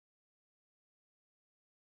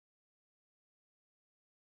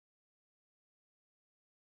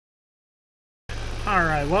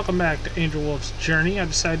Alright, welcome back to Angelwolf's Journey. I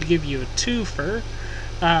decided to give you a twofer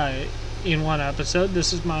in one episode.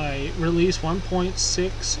 This is my release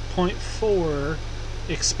 1.6.4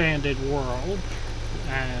 expanded world.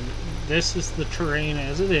 And this is the terrain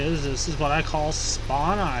as it is. This is what I call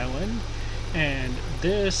Spawn Island. And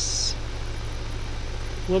this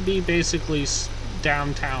will be basically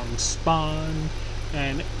downtown Spawn.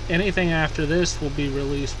 And anything after this will be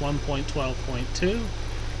release 1.12.2.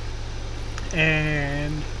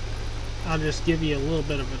 And I'll just give you a little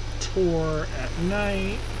bit of a tour at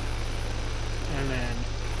night, and then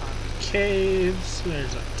on the caves.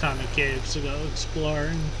 There's a ton of caves to go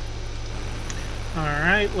exploring.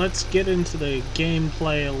 Alright, let's get into the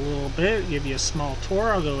gameplay a little bit, give you a small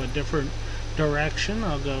tour. I'll go a different direction.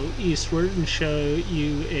 I'll go eastward and show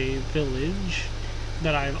you a village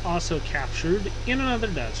that I've also captured in another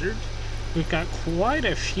desert. We've got quite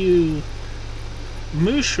a few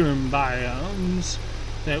mushroom biomes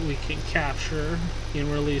that we can capture in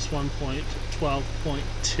release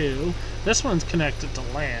 1.12.2. This one's connected to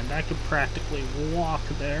land. I could practically walk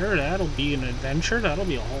there. That'll be an adventure. That'll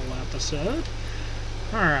be a whole episode.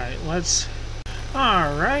 Alright,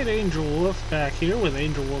 Alright, Angelwolf back here with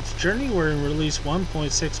Angelwolf's Journey. We're in release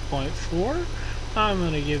 1.6.4. I'm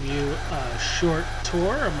going to give you a short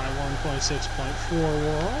tour of my 1.6.4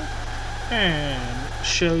 world and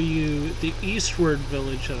show you the eastward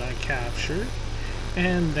village that I captured,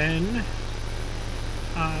 and then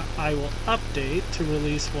I will update to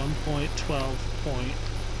release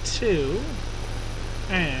 1.12.2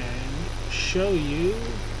 and show you,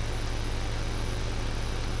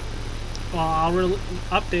 well, I'll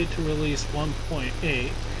update to release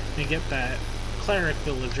 1.8 and get that cleric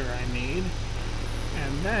villager I need,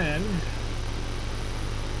 and then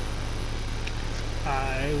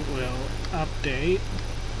I will update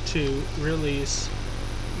to release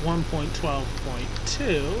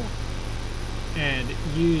 1.12.2 and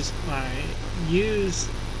use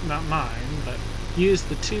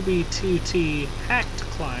the 2B2T hacked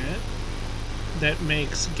client that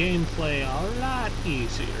makes gameplay a lot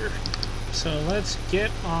easier. So let's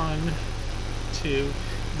get on to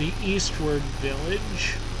the eastward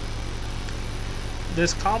village.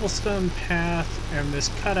 This cobblestone path and this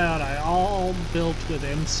cutout I all built with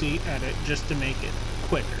MC Edit just to make it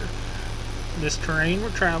quicker. This terrain we're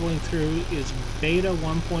traveling through is beta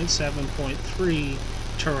 1.7.3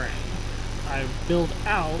 terrain. I've built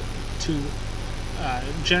out to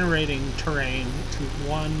generating terrain to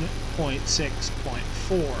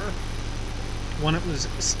 1.6.4 when it was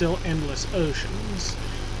still endless oceans.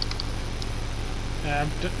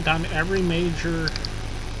 I've done every major,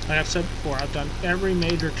 like I've said before, I've done every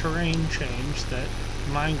major terrain change that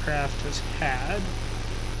Minecraft has had,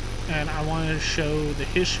 and I wanted to show the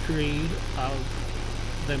history of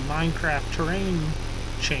the Minecraft terrain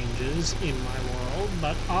changes in my world,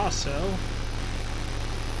 but also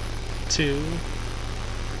to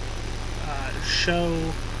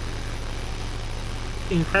show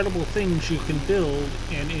incredible things you can build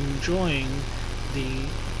and enjoying the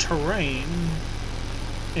terrain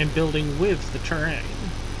and building with the terrain.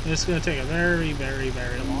 It's going to take a very, very,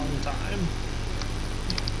 very long time.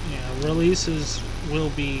 Yeah, releases will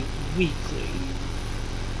be weekly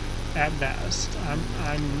at best.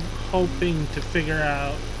 I'm hoping to figure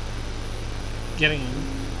out getting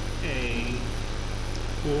a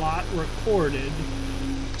lot recorded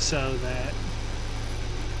so that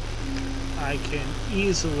I can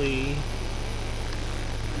easily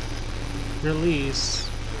release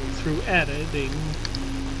through editing,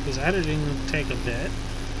 because editing will take a bit.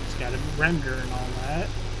 It's got to render and all that.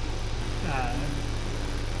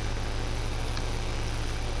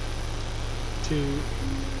 To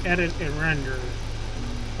edit and render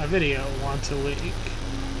a video once a week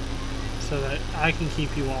so that I can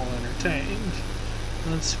keep you all entertained.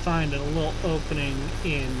 Let's find a little opening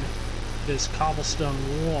in this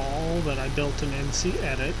cobblestone wall that I built in MC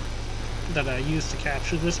Edit that I used to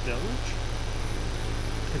capture this village.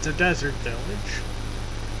 It's a desert village.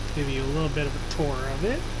 Give you a little bit of a tour of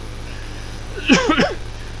it.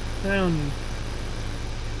 And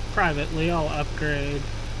privately I'll upgrade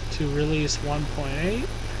to release 1.8,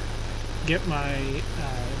 get my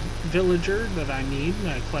villager that I need,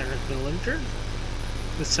 my cleric villager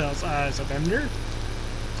that sells eyes of Ender,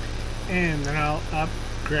 and then I'll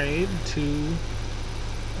upgrade to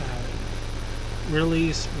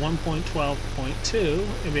release 1.12.2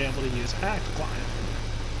 and be able to use a hacked client.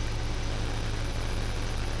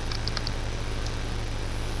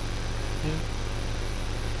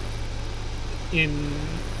 In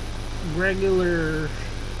regular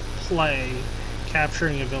play,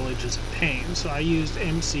 capturing a village is a pain, so I used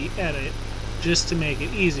MC Edit just to make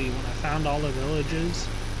it easy, when I found all the villages,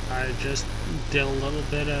 I just did a little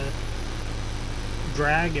bit of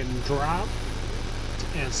drag and drop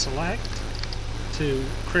and select to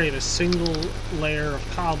create a single layer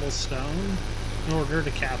of cobblestone in order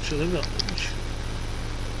to capture the village.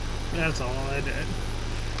 That's all I did.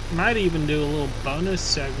 Might even do a little bonus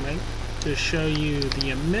segment to show you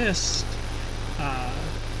the mist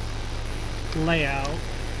layout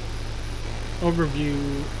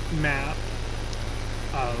overview map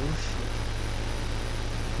of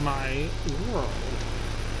my world.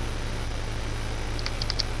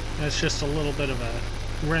 That's just a little bit of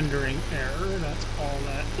a rendering error, that's all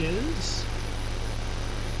that is.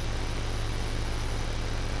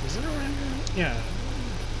 Is it a rendering? Yeah.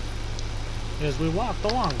 As we walked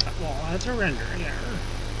along that wall, that's a rendering error.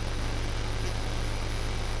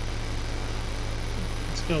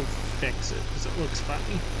 Let's go fix it, because it looks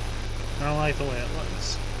funny. I don't like the way it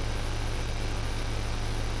looks.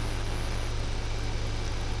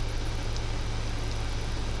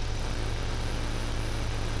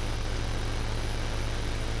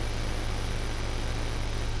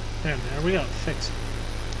 And there we go, fix it.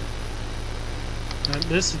 Now,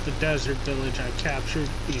 this is the desert village I captured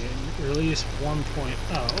in release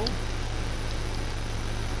 1.0.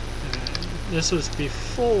 And this was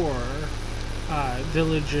before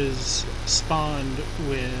villages spawned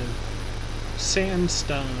with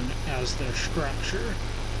sandstone as their structure.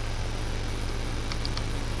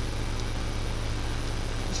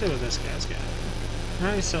 Let's see what this guy's got.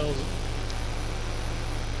 Now he sells.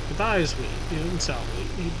 He buys wheat. He doesn't sell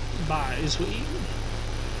wheat. He buys wheat.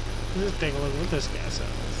 Let's just take a look at what this guy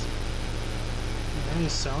sells. And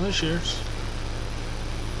he's selling shears.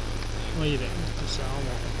 What are you doing? Just sell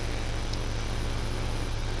more.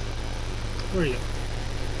 Where are you?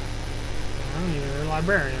 Well, you're a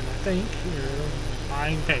librarian, I think. You're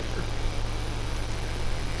buying paper.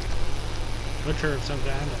 Butcher of some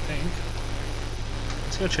kind, I think.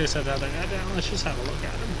 Let's go chase that other guy down. Let's just have a look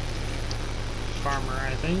at him. Farmer,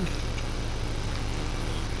 I think.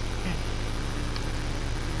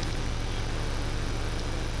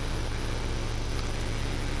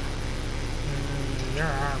 Your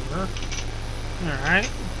armor. Alright.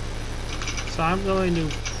 So I'm going to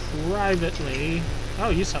privately... Oh,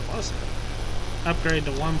 you saw us. Upgrade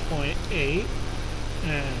to 1.8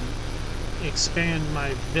 and expand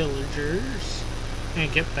my villagers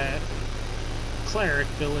and get that cleric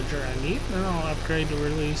villager I need. Then I'll upgrade to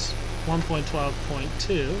release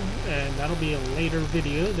 1.12.2, and that'll be a later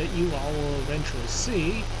video that you all will eventually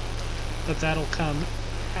see, but that'll come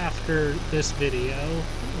after this video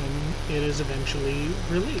when it is eventually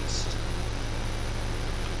released.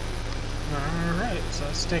 Alright, so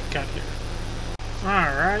let's take a cut here.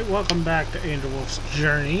 Alright, welcome back to Angelwolf's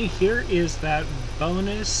Journey. Here is that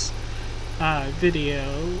bonus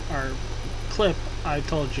video, or clip I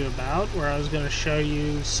told you about, where I was going to show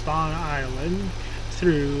you Spawn Island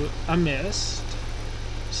through a mist.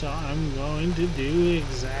 So I'm going to do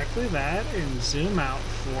exactly that and zoom out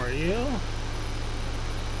for you.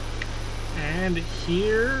 And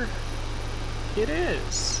here it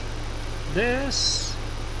is. This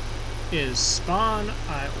is Spawn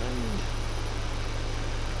Island.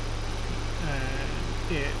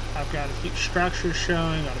 And I've got a few structures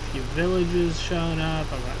showing, got a few villages showing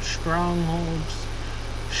up, I've got strongholds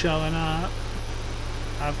showing up.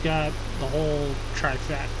 I've got the whole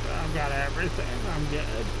trifecta. I've got everything. I'm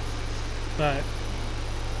good. But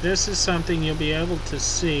this is something you'll be able to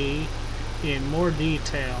see in more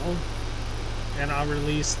detail, and I'll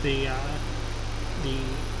release the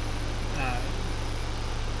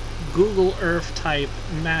Google Earth type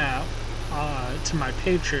map to my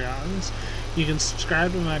Patreons. You can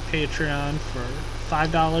subscribe to my Patreon for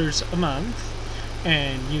 $5 a month,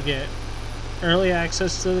 and you get early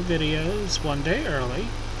access to the videos 1 day early.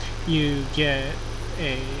 You get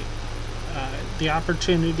the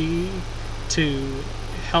opportunity to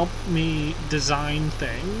help me design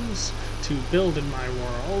things, to build in my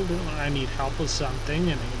world when I need help with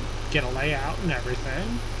something, and get a layout and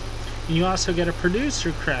everything. And you also get a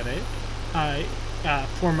producer credit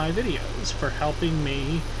for my videos, for helping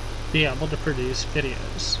me be able to produce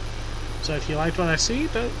videos. So if you liked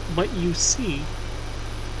what you see,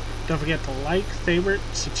 don't forget to like, favorite,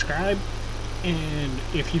 subscribe, and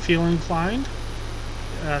if you feel inclined,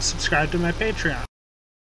 subscribe to my Patreon.